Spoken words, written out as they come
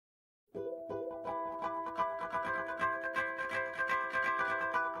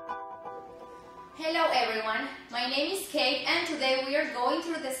Hello everyone, my name is Kate and today we are going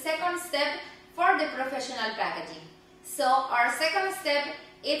through the second step for the professional packaging. So our second step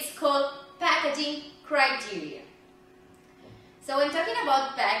is called packaging criteria. So when talking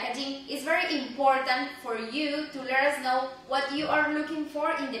about packaging, it's very important for you to let us know what you are looking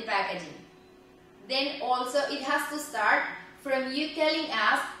for in the packaging. Then also it has to start from you telling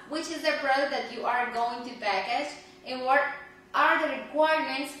us which is the product that you are going to package and what are the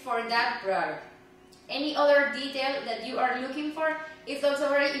requirements for that product. Any other detail that you are looking for is also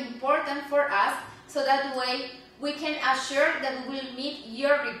very important for us, so that way we can assure that we will meet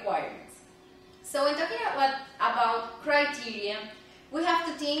your requirements. So when talking about criteria, we have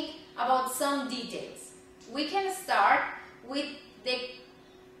to think about some details. We can start with the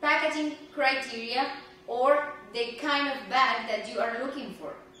packaging criteria or the kind of bag that you are looking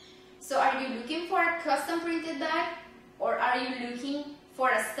for. So are you looking for a custom printed bag or are you looking for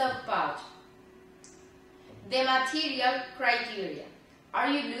a stock pouch? The material criteria. Are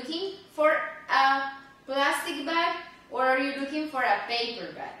you looking for a plastic bag or are you looking for a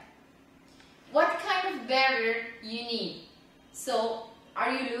paper bag? What kind of barrier you need? So,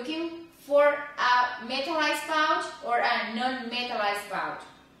 are you looking for a metallized pouch or a non-metallized pouch?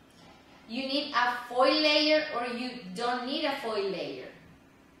 You need a foil layer or you don't need a foil layer?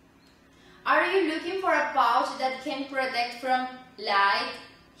 Are you looking for a pouch that can protect from light,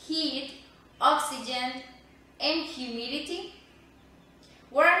 heat, oxygen, and humidity?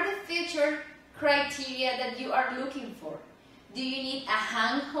 What are the feature criteria that you are looking for? Do you need a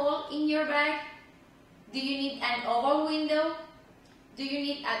handhold in your bag? Do you need an oval window? Do you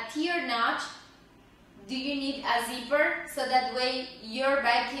need a tear notch? Do you need a zipper so that way your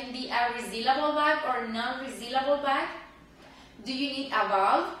bag can be a resealable bag or non-resealable bag? Do you need a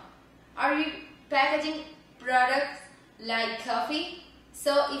valve? Are you packaging products like coffee?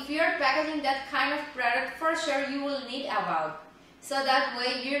 So if you are packaging that kind of product, for sure you will need a valve. So that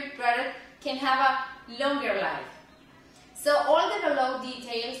way your product can have a longer life. So all the below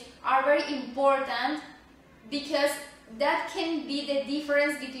details are very important because that can be the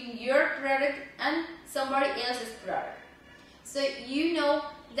difference between your product and somebody else's product. So you know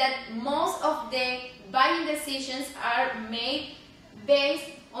that most of the buying decisions are made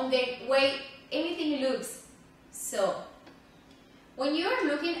based on the way anything looks. So when you are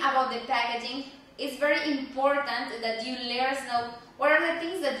looking about the packaging, it's very important that you let us know what are the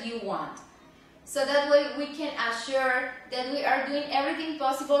things that you want. So that way we can assure that we are doing everything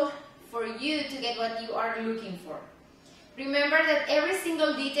possible for you to get what you are looking for. Remember that every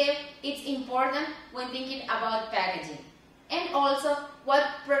single detail is important when thinking about packaging. And also what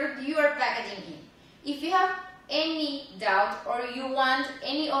product you are packaging in. If you have any doubt or you want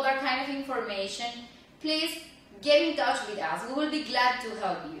any other kind of information, please get in touch with us. We will be glad to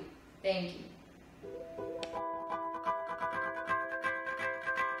help you. Thank you.